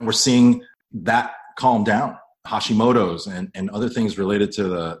We're seeing that calm down. Hashimoto's and other things related to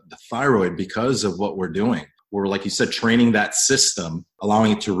the thyroid because of what we're doing. We're, like you said, training that system,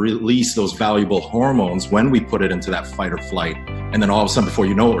 allowing it to release those valuable hormones when we put it into that fight or flight. And then all of a sudden, before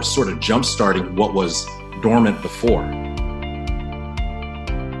you know it, we're sort of jump-starting what was dormant before.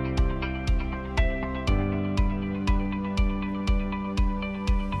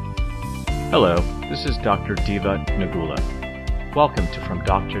 Hello, this is Dr. Diva Nagula. Welcome to From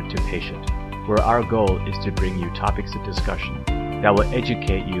Doctor to Patient, where our goal is to bring you topics of discussion that will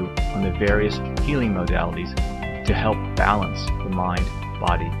educate you on the various healing modalities to help balance the mind,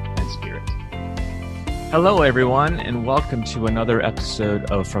 body, and spirit. Hello, everyone, and welcome to another episode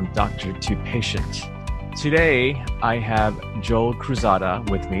of From Doctor to Patient. Today, I have Joel Cruzada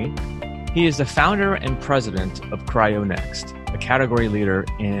with me. He is the founder and president of CryoNext, a category leader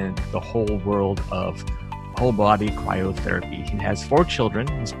in the whole world of whole body cryotherapy. He has 4 children.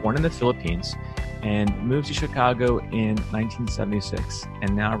 He's born in the Philippines and moved to Chicago in 1976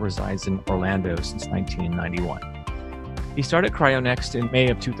 and now resides in Orlando since 1991. He started CryoNext in May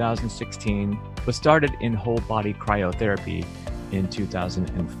of 2016, but started in whole body cryotherapy in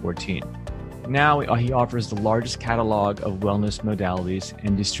 2014. Now he offers the largest catalog of wellness modalities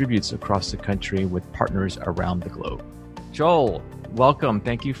and distributes across the country with partners around the globe. Joel, welcome.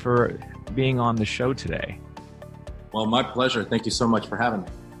 Thank you for being on the show today. Well, my pleasure. Thank you so much for having me.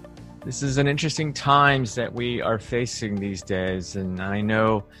 This is an interesting times that we are facing these days, and I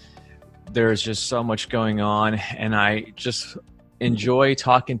know there's just so much going on, and I just enjoy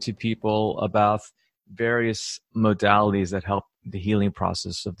talking to people about various modalities that help the healing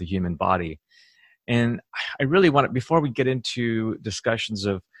process of the human body. And I really want to, before we get into discussions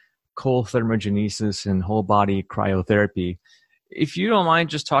of cold thermogenesis and whole body cryotherapy, if you don't mind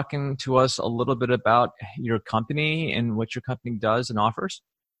just talking to us a little bit about your company and what your company does and offers.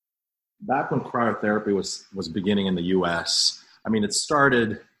 Back when cryotherapy was beginning in the U.S., it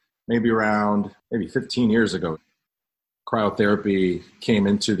started maybe around 15 years ago. Cryotherapy came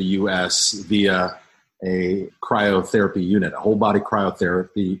into the U.S. via a cryotherapy unit, a whole body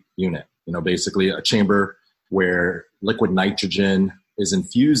cryotherapy unit. Basically a chamber where liquid nitrogen is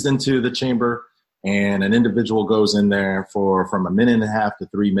infused into the chamber, and an individual goes in there from 1.5 to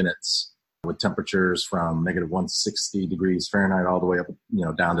 3 minutes with temperatures from negative 160 degrees Fahrenheit all the way up,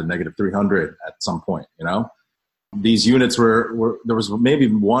 down to negative 300 at some point. These units were there was maybe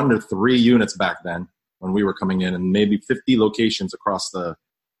 1 to 3 units back then when we were coming in, and maybe 50 locations across the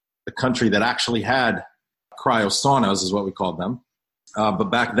country that actually had cryosaunas, is what we called them. But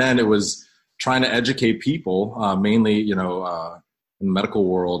back then it was trying to educate people, mainly, in the medical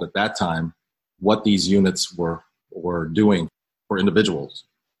world at that time, what these units were doing for individuals.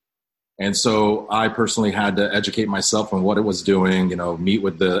 And so I personally had to educate myself on what it was doing, meet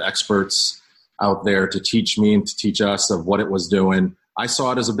with the experts out there to teach me and to teach us of what it was doing. I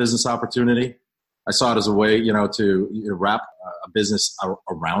saw it as a business opportunity. I saw it as a way, to wrap a business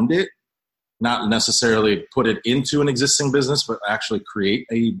around it, not necessarily put it into an existing business, but actually create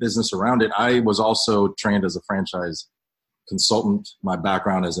a business around it. I was also trained as a franchise consultant. My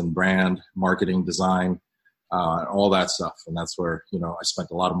background is in brand, marketing, design, all that stuff. And that's where, I spent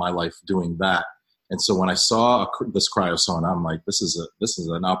a lot of my life doing that. And so when I saw this cryosauna, I'm like, this is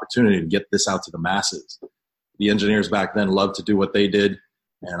an opportunity to get this out to the masses. The engineers back then loved to do what they did,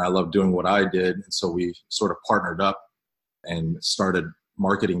 and I loved doing what I did. And so we sort of partnered up and started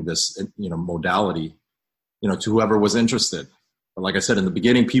marketing this, modality, to whoever was interested. But like I said, in the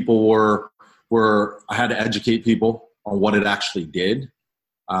beginning, people I had to educate people on what it actually did.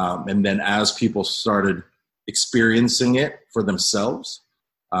 And then as people started experiencing it for themselves,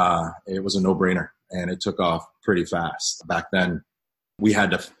 it was a no-brainer, and it took off pretty fast. Back then, we had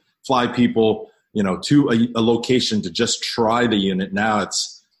to fly people, to a location to just try the unit. Now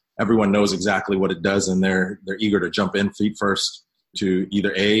everyone knows exactly what it does, and they're eager to jump in feet first to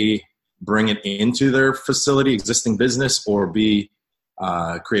either A, bring it into their facility, existing business, or B,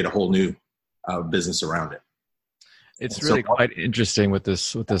 create a whole new business around it. It's really quite interesting with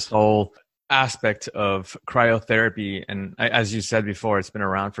this whole aspect of cryotherapy. And as you said before, it's been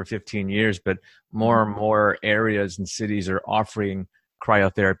around for 15 years, but more and more areas and cities are offering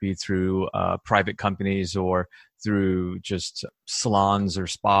cryotherapy through private companies or through just salons or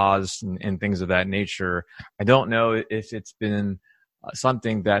spas and things of that nature. I don't know if it's been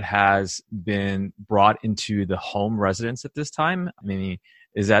something that has been brought into the home residence at this time.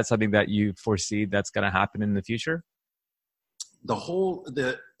 Is that something that you foresee that's going to happen in the future?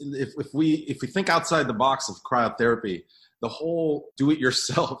 If we think outside the box of cryotherapy, the whole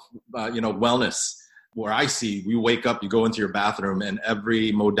do-it-yourself, wellness where I see, you wake up, you go into your bathroom, and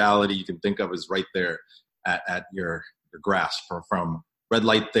every modality you can think of is right there at your grasp, from red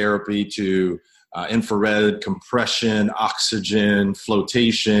light therapy to infrared compression, oxygen,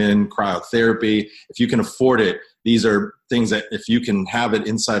 flotation, cryotherapy. If you can afford it, these are things that if you can have it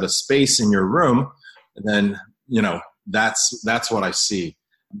inside a space in your room, then, that's what I see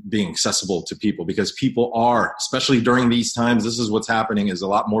being accessible to people, because people are, especially during these times, this is what's happening, is a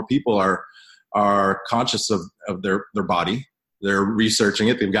lot more people are conscious of their body. They're researching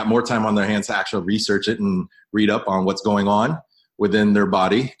it. They've got more time on their hands to actually research it and read up on what's going on within their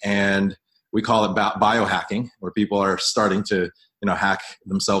body. And we call it biohacking, where people are starting to, hack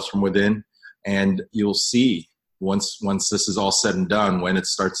themselves from within. And you'll see once this is all said and done, when it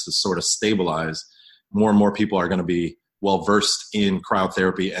starts to sort of stabilize, more and more people are going to be well-versed in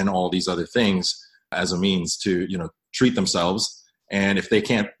cryotherapy and all these other things as a means to, treat themselves. And if they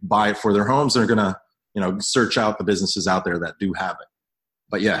can't buy it for their homes, they're going to, search out the businesses out there that do have it.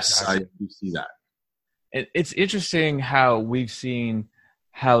 But yes, I do see that. It's interesting how we've seen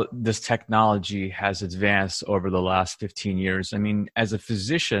how this technology has advanced over the last 15 years. I mean, as a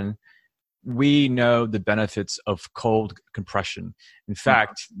physician, we know the benefits of cold compression. In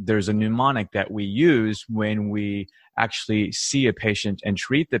fact, there's a mnemonic that we use when we actually see a patient and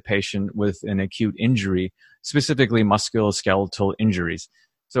treat the patient with an acute injury, specifically musculoskeletal injuries.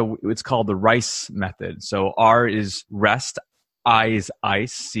 So it's called the RICE method. So R is rest, I is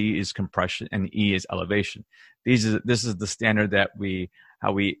ice, C is compression, and E is elevation. This is the standard that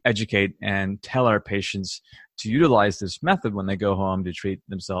how we educate and tell our patients to utilize this method when they go home to treat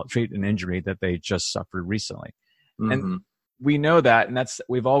an injury that they just suffered recently. Mm-hmm. And we know that, and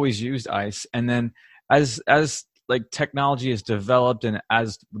we've always used ice. And then as like technology has developed, and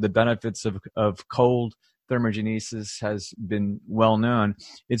as the benefits of cold thermogenesis has been well known,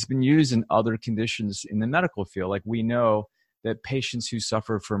 it's been used in other conditions in the medical field. Like, we know that patients who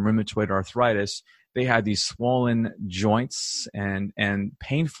suffer from rheumatoid arthritis, they had these swollen joints and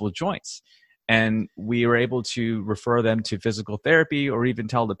painful joints. And we were able to refer them to physical therapy, or even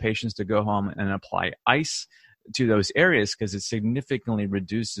tell the patients to go home and apply ice to those areas, because it significantly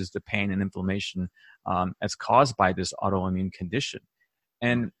reduces the pain and inflammation as caused by this autoimmune condition.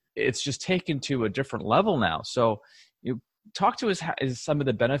 And it's just taken to a different level now. So you talk to us some of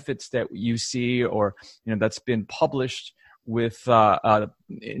the benefits that you see, or that's been published with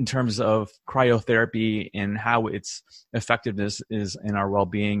in terms of cryotherapy and how its effectiveness is in our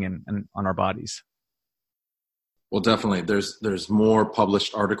well-being and on our bodies. Well, definitely. There's more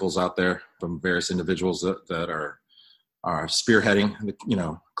published articles out there from various individuals that are spearheading,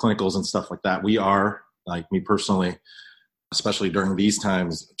 clinicals and stuff like that. We are, like me personally, especially during these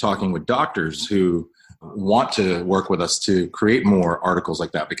times, talking with doctors who want to work with us to create more articles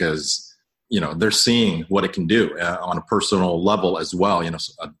like that, because they're seeing what it can do on a personal level as well.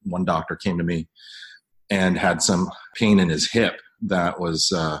 One doctor came to me and had some pain in his hip that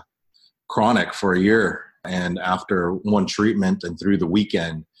was chronic for a year. And after one treatment and through the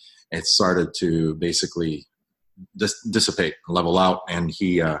weekend, it started to basically dissipate, level out. And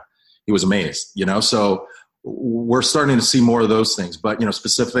he was amazed, So we're starting to see more of those things. But,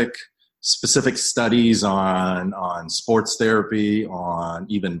 specific studies on sports therapy, on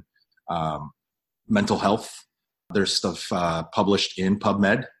even mental health. There's stuff published in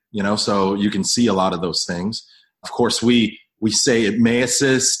PubMed, so you can see a lot of those things. Of course, we say it may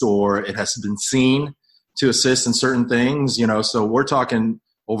assist, or it has been seen to assist in certain things, so we're talking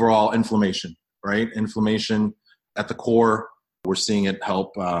overall inflammation, right? Inflammation at the core. We're seeing it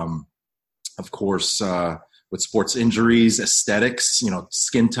help, of course, with sports injuries, aesthetics,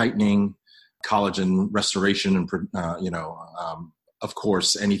 skin tightening, collagen restoration, and, of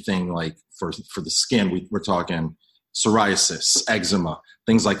course, anything like for the skin, we're talking psoriasis, eczema,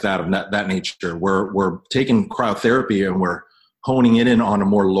 things like that of that nature. We're taking cryotherapy and we're honing it in on a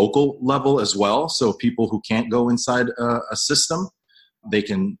more local level as well. So people who can't go inside a system, they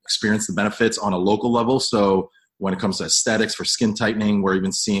can experience the benefits on a local level. So when it comes to aesthetics, for skin tightening, we're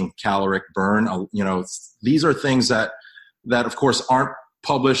even seeing caloric burn. These are things that of course aren't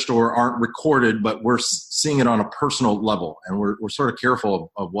published or aren't recorded, but we're seeing it on a personal level, and we're sort of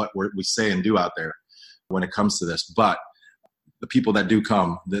careful of what we say and do out there when it comes to this. But the people that do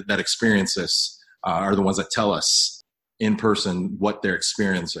come, that experience this, are the ones that tell us in person what they're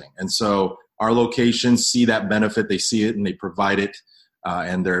experiencing. And so our locations see that benefit, they see it, and they provide it,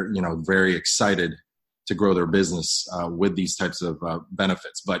 and they're very excited to grow their business with these types of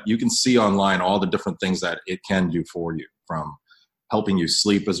benefits. But you can see online all the different things that it can do for you, from helping you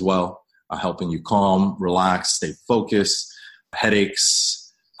sleep as well, helping you calm, relax, stay focused,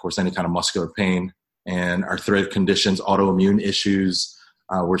 headaches, of course, any kind of muscular pain, and arthritic conditions, autoimmune issues.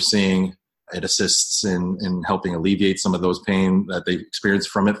 We're seeing it assists in helping alleviate some of those pain that they experience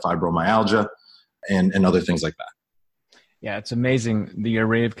from it, fibromyalgia, and other things like that. Yeah, it's amazing the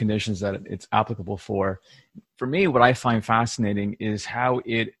array of conditions that it's applicable for. For me, what I find fascinating is how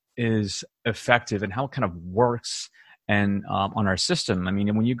it is effective and how it kind of works and on our system. I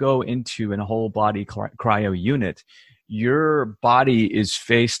mean, when you go into a whole body cryo unit, your body is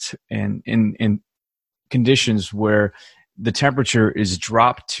faced in conditions where the temperature is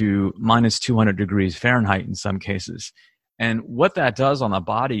dropped to minus 200 degrees Fahrenheit in some cases. And what that does on the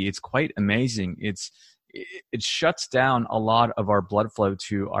body, it's quite amazing. It shuts down a lot of our blood flow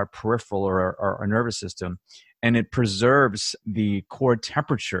to our peripheral or our nervous system, and it preserves the core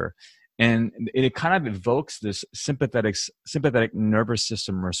temperature. And it kind of evokes this sympathetic nervous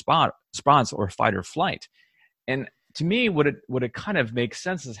system response or fight or flight. And to me, what it kind of makes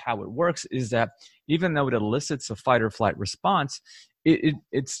sense is how it works is that even though it elicits a fight or flight response, it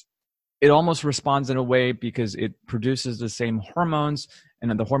almost responds in a way because it produces the same hormones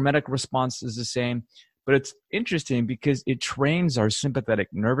and the hormetic response is the same. But it's interesting because it trains our sympathetic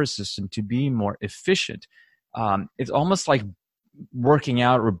nervous system to be more efficient. It's almost like working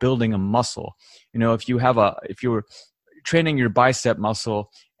out or building a muscle. You know, if you're training your bicep muscle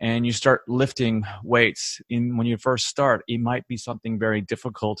and you start lifting weights when you first start, it might be something very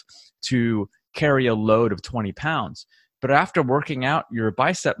difficult to carry a load of 20 pounds. But after working out your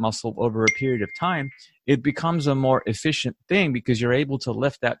bicep muscle over a period of time, it becomes a more efficient thing because you're able to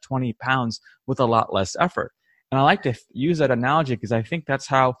lift that 20 pounds with a lot less effort. And I like to use that analogy because I think that's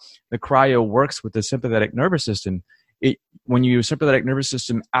how the cryo works with the sympathetic nervous system. When your sympathetic nervous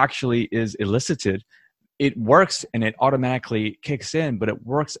system actually is elicited, it works and it automatically kicks in, but it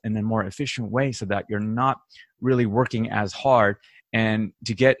works in a more efficient way so that you're not really working as hard. And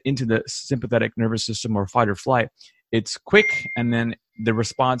to get into the sympathetic nervous system or fight or flight, it's quick, and then the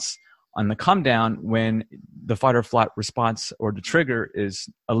response on the come down, when the fight or flight response or the trigger is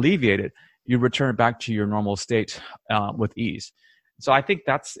alleviated, you return back to your normal state with ease. So I think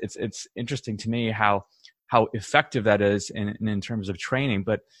it's interesting to me how effective that is in terms of training.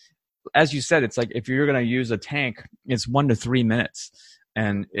 But as you said, it's like if you're going to use a tank, it's 1 to 3 minutes.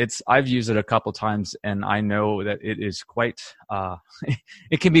 And I've used it a couple times, and I know that it is quite,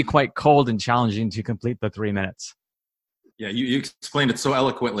 it can be quite cold and challenging to complete the 3 minutes. Yeah, you explained it so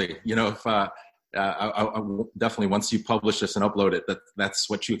eloquently. You know, if I definitely once you publish this and upload it, that's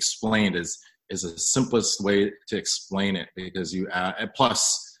what you explained is the simplest way to explain it, because you add,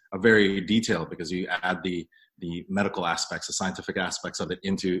 plus a very detailed, because you add the medical aspects, the scientific aspects of it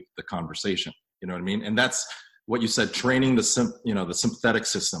into the conversation. You know what I mean? And that's what you said, training the sympathetic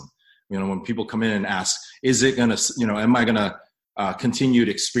system. You know, when people come in and ask, is it going to, am I going to continue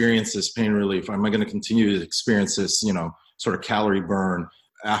to experience this pain relief? Am I going to continue to experience this, sort of calorie burn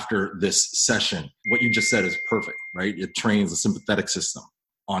after this session? What you just said is perfect, right? It trains the sympathetic system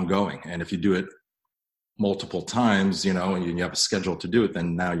ongoing. And if you do it multiple times, and you have a schedule to do it,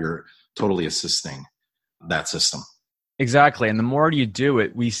 then now you're totally assisting that system. Exactly. And the more you do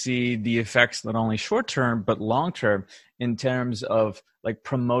it, we see the effects not only short term, but long term in terms of like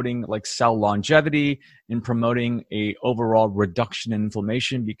promoting like cell longevity and promoting a overall reduction in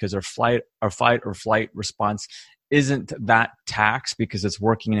inflammation, because our fight or flight response isn't that taxed because it's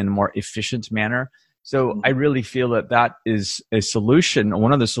working in a more efficient manner. So I really feel that is a solution,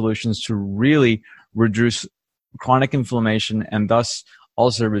 one of the solutions to really reduce chronic inflammation, and thus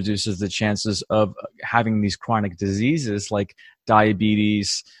also reduces the chances of having these chronic diseases like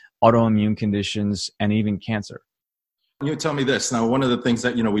diabetes, autoimmune conditions, and even cancer. You tell me this. Now, one of the things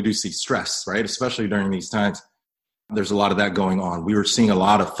that, we do see stress, right? Especially during these times, there's a lot of that going on. We were seeing a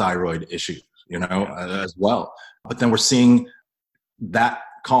lot of thyroid issues, as well. But then we're seeing that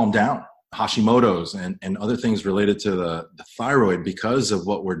calm down, Hashimoto's and other things related to the thyroid because of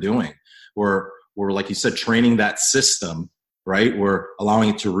what we're doing. We're, like you said, training that system, right? We're allowing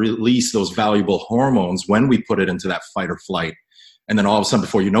it to release those valuable hormones when we put it into that fight or flight. And then all of a sudden,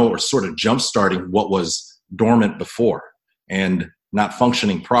 before you know it, we're sort of jump-starting what was dormant before and not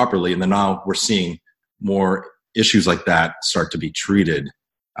functioning properly. And then now we're seeing more issues like that start to be treated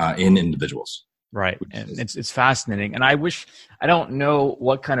in individuals. Right. And it's fascinating. And I don't know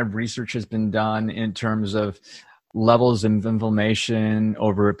what kind of research has been done in terms of levels of inflammation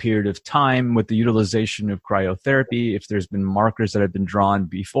over a period of time with the utilization of cryotherapy, if there's been markers that have been drawn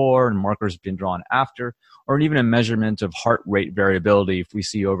before and markers have been drawn after, or even a measurement of heart rate variability if we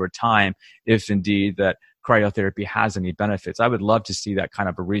see over time, if indeed that cryotherapy has any benefits. I would love to see that kind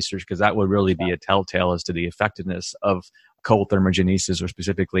of a research, because that would really be a telltale as to the effectiveness of cold thermogenesis, or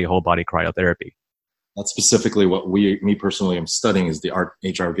specifically whole body cryotherapy. That's specifically what me personally, am studying is the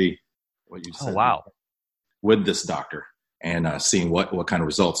HRV. What you said. Oh, wow. With this doctor and seeing what kind of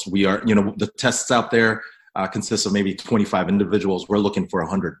results we are. The tests out there consist of maybe 25 individuals. We're looking for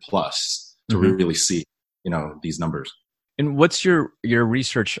 100 plus to really see, these numbers. And what's your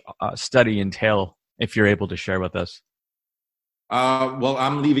research study entail, if you're able to share with us? Well,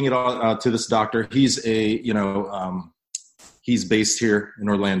 I'm leaving it all to this doctor. He's he's based here in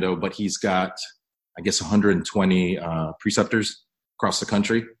Orlando, but he's got, I guess, 120 preceptors across the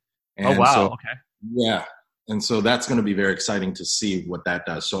country. And wow. So, okay. Yeah. And so that's going to be very exciting to see what that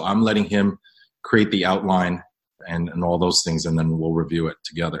does. So I'm letting him create the outline and all those things, and then we'll review it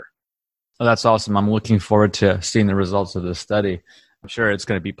together. Oh, that's awesome. I'm looking forward to seeing the results of this study. I'm sure it's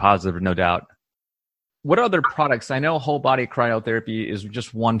going to be positive, no doubt. What other products? I know whole body cryotherapy is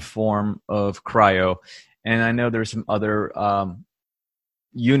just one form of cryo, and I know there's some other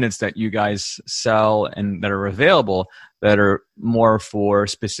units that you guys sell and that are available that are more for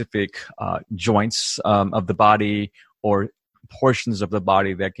specific joints of the body or portions of the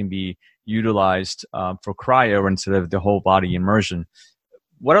body that can be utilized for cryo instead of the whole body immersion.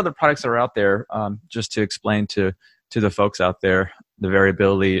 What other products are out there, just to explain to the folks out there the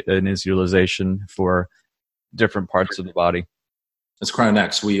variability in its utilization for different parts of the body? As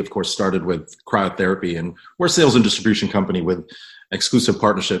CryoNext, we, of course, started with cryotherapy, and we're a sales and distribution company with exclusive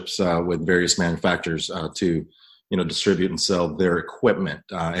partnerships with various manufacturers to distribute and sell their equipment.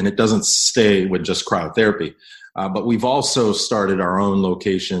 And it doesn't stay with just cryotherapy. But we've also started our own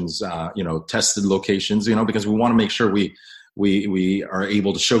locations, tested locations, because we want to make sure we are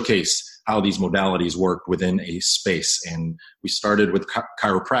able to showcase how these modalities work within a space. And we started with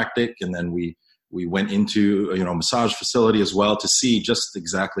chiropractic, and then we went into a massage facility as well to see just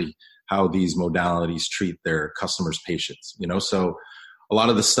exactly how these modalities treat their customers' patients. So a lot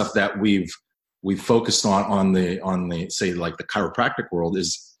of the stuff that we've focused on the say like the chiropractic world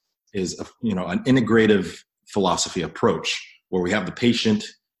is an integrative philosophy approach where we have the patient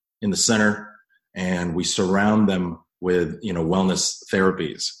in the center and we surround them with wellness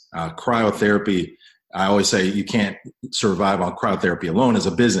therapies. Cryotherapy, I always say you can't survive on cryotherapy alone as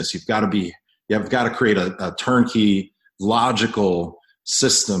a business. You've got to create a turnkey, logical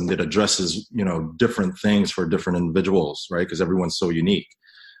system that addresses different things for different individuals, right? Because everyone's so unique.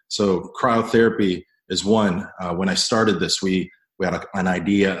 So cryotherapy is one. When I started this, we had an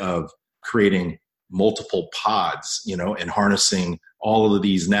idea of creating multiple pods, and harnessing all of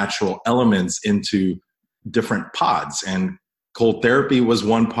these natural elements into different pods. And cold therapy was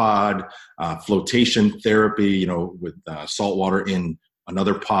one pod, flotation therapy, with salt water in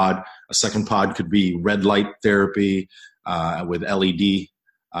another pod. A second pod could be red light therapy with LED,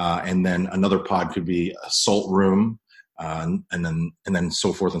 and then another pod could be a salt room, and then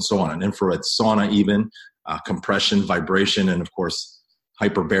so forth and so on. An infrared sauna, even compression, vibration, and of course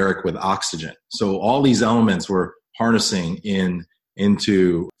hyperbaric with oxygen. So all these elements we're harnessing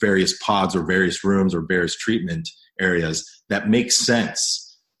into various pods or various rooms or various treatment areas that make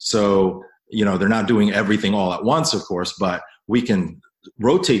sense. So they're not doing everything all at once, of course, but we can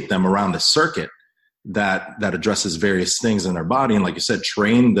rotate them around the circuit that addresses various things in their body. And like you said,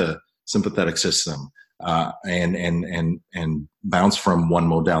 train the sympathetic system and bounce from one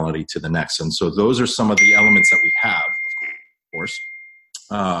modality to the next. And so those are some of the elements that we have, of course,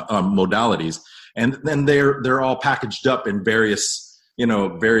 modalities. And then they're all packaged up in various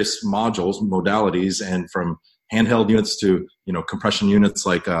modules, modalities, and from handheld units to, compression units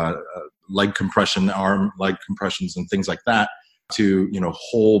like leg compression, arm leg compressions and things like that, to,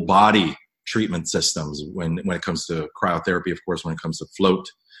 whole body treatment systems when it comes to cryotherapy, of course, when it comes to float,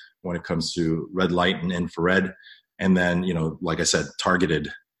 when it comes to red light and infrared, and then, like I said, targeted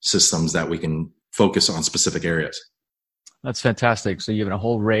systems that we can focus on specific areas. That's fantastic. So you have a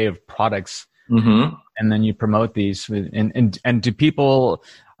whole array of products, mm-hmm. and then you promote these. And do people,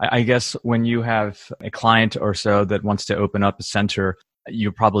 I guess, when you have a client or so that wants to open up a center,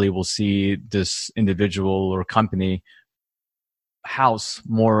 you probably will see this individual or company house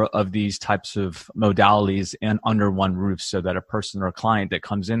more of these types of modalities and under one roof, so that a person or a client that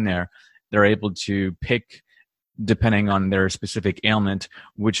comes in there, they're able to pick, depending on their specific ailment,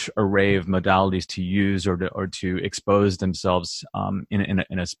 which array of modalities to use or to expose themselves in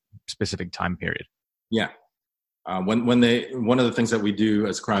a specific time period. Yeah. One of the things that we do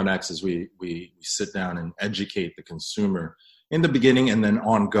as CryoNext is we sit down and educate the consumer in the beginning and then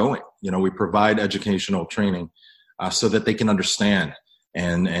ongoing. We provide educational training so that they can understand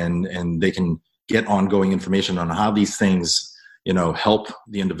and they can get ongoing information on how these things, help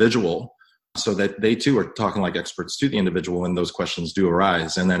the individual so that they too are talking like experts to the individual when those questions do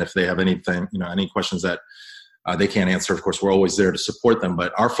arise. And then if they have anything, any questions that they can't answer, of course, we're always there to support them.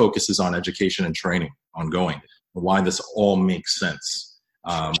 But our focus is on education and training ongoing, why this all makes sense.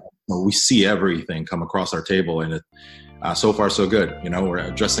 We see everything come across our table, and so far so good. We're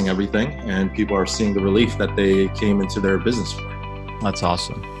addressing everything, and people are seeing the relief that they came into their business for. That's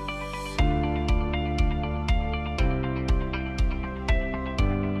awesome.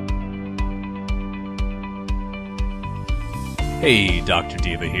 Hey, Dr.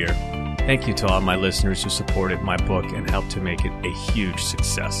 Diva here. Thank you to all my listeners who supported my book and helped to make it a huge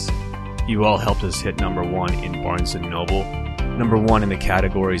success. You all helped us hit number 1 in Barnes & Noble, number 1 in the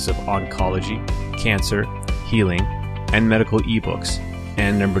categories of oncology, cancer, healing, and medical ebooks,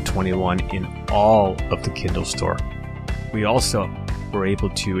 and number 21 in all of the Kindle store. We also were able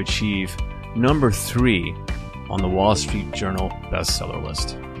to achieve number 3 on the Wall Street Journal bestseller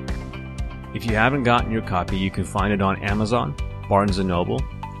list. If you haven't gotten your copy, you can find it on Amazon, Barnes & Noble,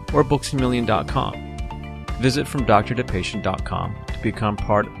 or booksamillion.com. Visit fromdoctortopatient.com to become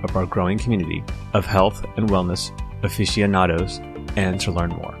part of our growing community of health and wellness aficionados and to learn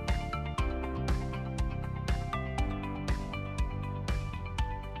more.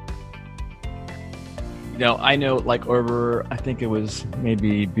 I know I think it was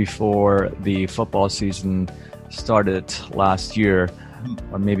maybe before the football season started last year,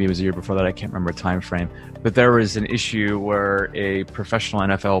 or maybe it was a year before that, I can't remember time frame, but there was an issue where a professional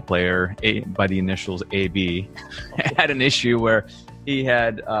NFL player, by the initials AB, had an issue where he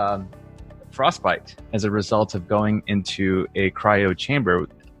had frostbite as a result of going into a cryo chamber.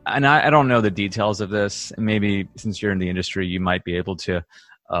 And I don't know the details of this. Maybe since you're in the industry, you might be able to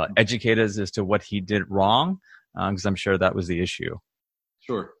educate us as to what he did wrong, because I'm sure that was the issue.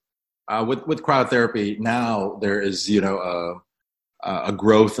 Sure. With cryotherapy, now there is, a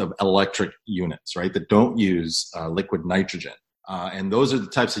growth of electric units, right, that don't use liquid nitrogen. And those are the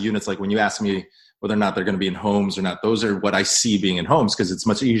types of units, like when you ask me whether or not they're going to be in homes or not, those are what I see being in homes, because it's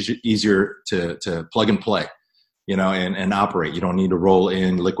much easier to plug and play, and operate. You don't need to roll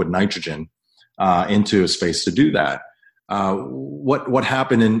in liquid nitrogen into a space to do that. What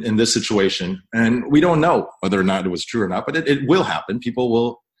happened in this situation, and we don't know whether or not it was true or not, but it will happen. People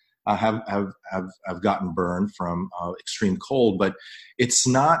will have gotten burned from extreme cold, but it's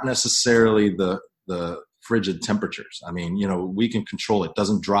not necessarily the frigid temperatures. I mean, we can control it. It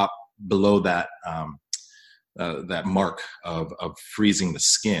doesn't drop below that that mark of freezing the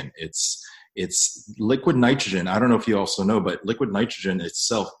skin. It's liquid nitrogen. I don't know if you also know, but liquid nitrogen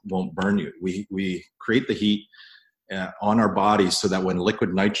itself won't burn you. We create the heat on our bodies so that when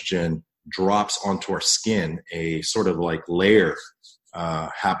liquid nitrogen drops onto our skin, a sort of like layer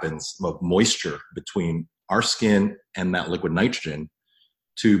happens of moisture between our skin and that liquid nitrogen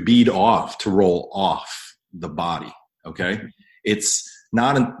to bead off, to roll off the body. Okay. It's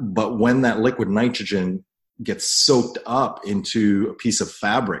not, but when that liquid nitrogen gets soaked up into a piece of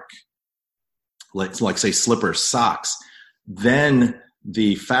fabric, like say slippers, socks, then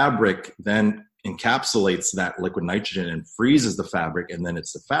the fabric then encapsulates that liquid nitrogen and freezes the fabric. And then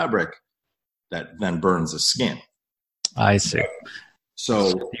it's the fabric that then burns the skin. I see.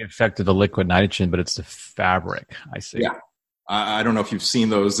 So the effect of the liquid nitrogen, but it's the fabric. I see. Yeah. I don't know if you've seen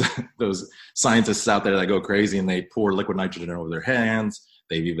those scientists out there that go crazy and they pour liquid nitrogen over their hands.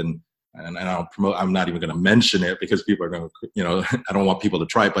 They've even, and I'm not even going to mention it because people are going to, I don't want people to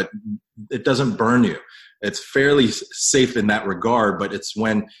try it, but it doesn't burn you. It's fairly safe in that regard, but it's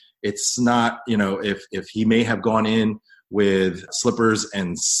when it's not, if he may have gone in with slippers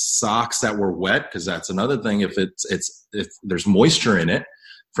and socks that were wet, because that's another thing. If there's moisture in it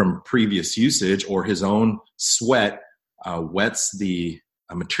from previous usage, or his own sweat wets the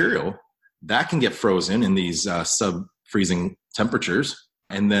material, that can get frozen in these sub-freezing temperatures,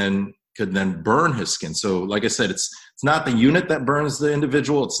 and then could then burn his skin. So, like I said, it's not the unit that burns the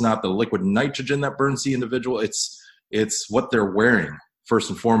individual. It's not the liquid nitrogen that burns the individual. It's what they're wearing first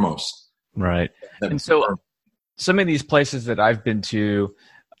and foremost. Right. And so some of these places that I've been to,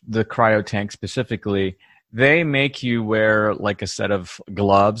 the cryo tank specifically, they make you wear like a set of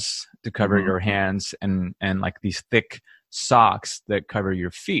gloves to cover your hands and like these thick socks that cover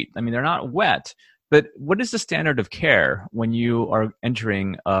your feet. I mean, they're not wet, but what is the standard of care when you are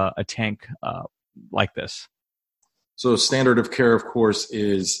entering a tank like this? So standard of care, of course,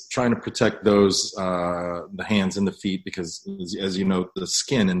 is trying to protect those, the hands and the feet, because as you know, the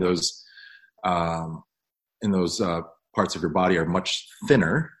skin in those parts of your body are much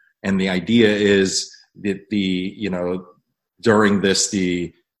thinner. And the idea is that during this,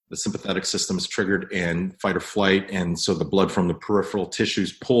 the the sympathetic system is triggered and fight or flight. And so the blood from the peripheral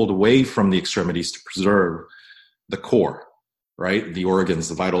tissues pulled away from the extremities to preserve the core, right? The organs,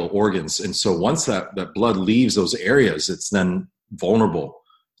 the vital organs. And so once that blood leaves those areas, it's then vulnerable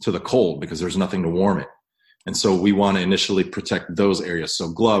to the cold because there's nothing to warm it. And so we want to initially protect those areas. So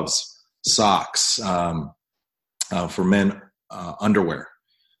gloves, socks, for men, underwear,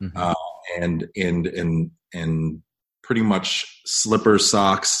 and pretty much slippers,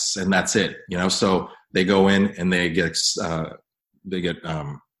 socks, and that's it. So they go in and they go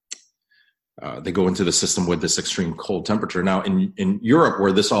into the system with this extreme cold temperature. Now in Europe,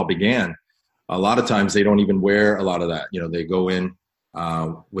 where this all began, a lot of times they don't even wear a lot of that. They go in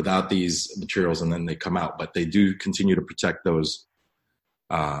without these materials and then they come out, but they do continue to protect those,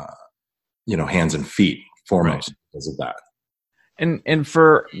 hands and feet foremost because of that. And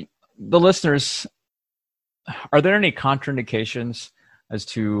for the listeners, are there any contraindications as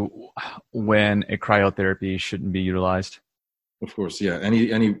to when a cryotherapy shouldn't be utilized? Of course, yeah.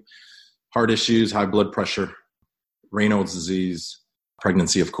 Any heart issues, high blood pressure, Raynaud's disease,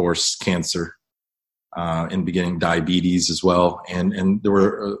 pregnancy, of course, cancer, in beginning diabetes as well, and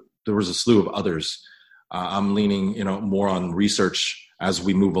there was a slew of others. I'm leaning, more on research as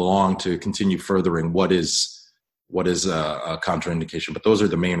we move along to continue furthering what is a contraindication. But those are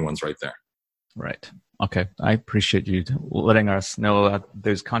the main ones right there. Right. Okay. I appreciate you letting us know about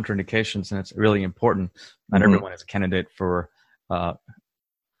those contraindications, and it's really important. Not everyone is a candidate for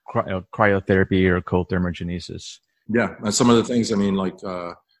cryotherapy or cold thermogenesis. Yeah. And some of the things, like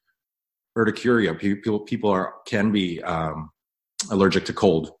urticaria, people can be allergic to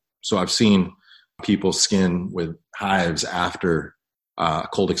cold. So I've seen people's skin with hives after a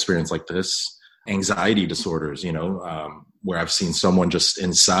cold experience like this. Anxiety disorders, where I've seen someone just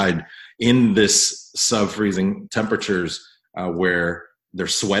inside in this sub-freezing temperatures where they're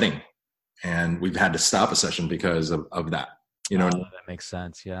sweating, and we've had to stop a session because of that. That makes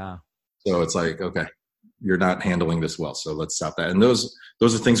sense. Yeah. So it's like, okay, you're not handling this well, so let's stop that. And those are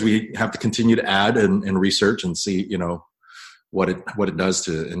things we have to continue to add and research and see, what it does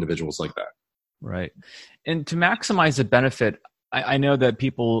to individuals like that. Right. And to maximize the benefit, I know that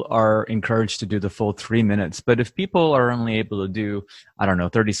people are encouraged to do the full 3 minutes, but if people are only able to do,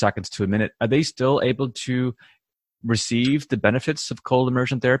 30 seconds to a minute, are they still able to receive the benefits of cold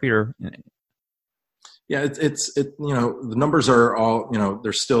immersion therapy? Or yeah, the numbers are all,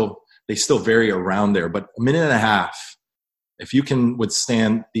 they still vary around there, but a minute and a half, if you can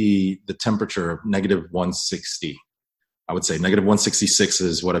withstand the temperature of negative 160, I would say negative 166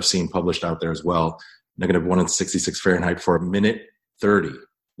 is what I've seen published out there as well. Negative 166 Fahrenheit for a minute 30,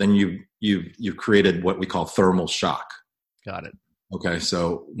 then you've created what we call thermal shock. Got it. Okay,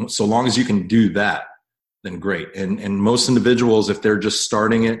 so long as you can do that, then great. And most individuals, if they're just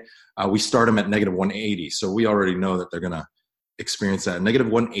starting it, we start them at negative 180. So we already know that they're going to experience that. Negative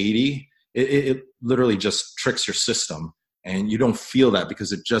 180, it literally just tricks your system, and you don't feel that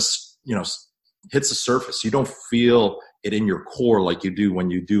because it just hits the surface. You don't feel it in your core like you do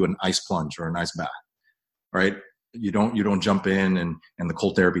when you do an ice plunge or an ice bath. Right? You don't jump in and the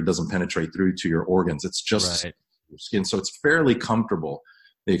cold therapy doesn't penetrate through to your organs. It's just your skin. So it's fairly comfortable,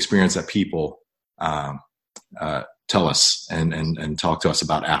 the experience that people tell us and talk to us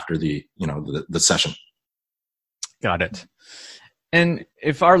about after the session. Got it. And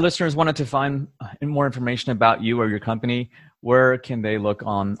if our listeners wanted to find more information about you or your company, where can they look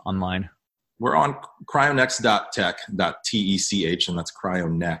online? We're on cryonext.tech, and that's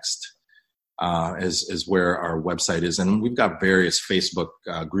cryonext. Is where our website is. And we've got various Facebook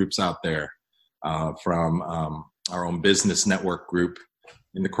groups out there from our own business network group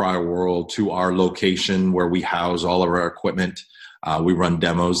in the cryo world to our location where we house all of our equipment. We run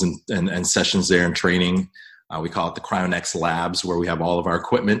demos and sessions there and training. We call it the CryoNext Labs, where we have all of our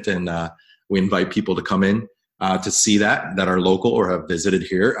equipment, and we invite people to come in to see that are local or have visited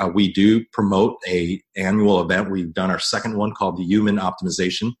here. We do promote a annual event. We've done our second one called the Human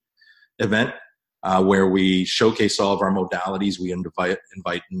Optimization event, where we showcase all of our modalities. We invite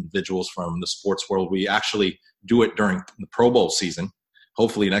individuals from the sports world. We actually do it during the Pro Bowl season.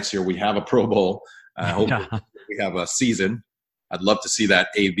 Hopefully next year we have a Pro Bowl. Hopefully we have a season. I'd love to see that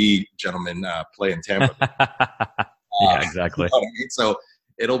AB gentleman play in Tampa. Yeah, exactly. So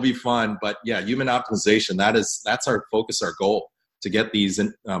it'll be fun. But yeah, human optimization, that's our focus, our goal, to get these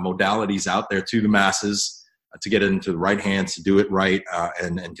modalities out there to the masses, to get it into the right hands, to do it right,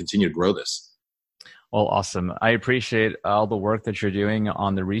 and continue to grow this. Well, awesome. I appreciate all the work that you're doing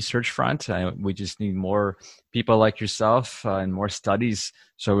on the research front. We just need more people like yourself and more studies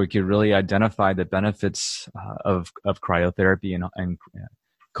so we could really identify the benefits of cryotherapy and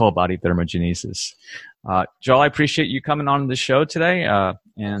cold body thermogenesis. Joel, I appreciate you coming on the show today,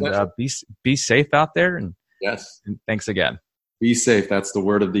 and be safe out there. And yes, and thanks again. Be safe. That's the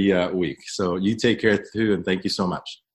word of the week. So you take care too, and thank you so much.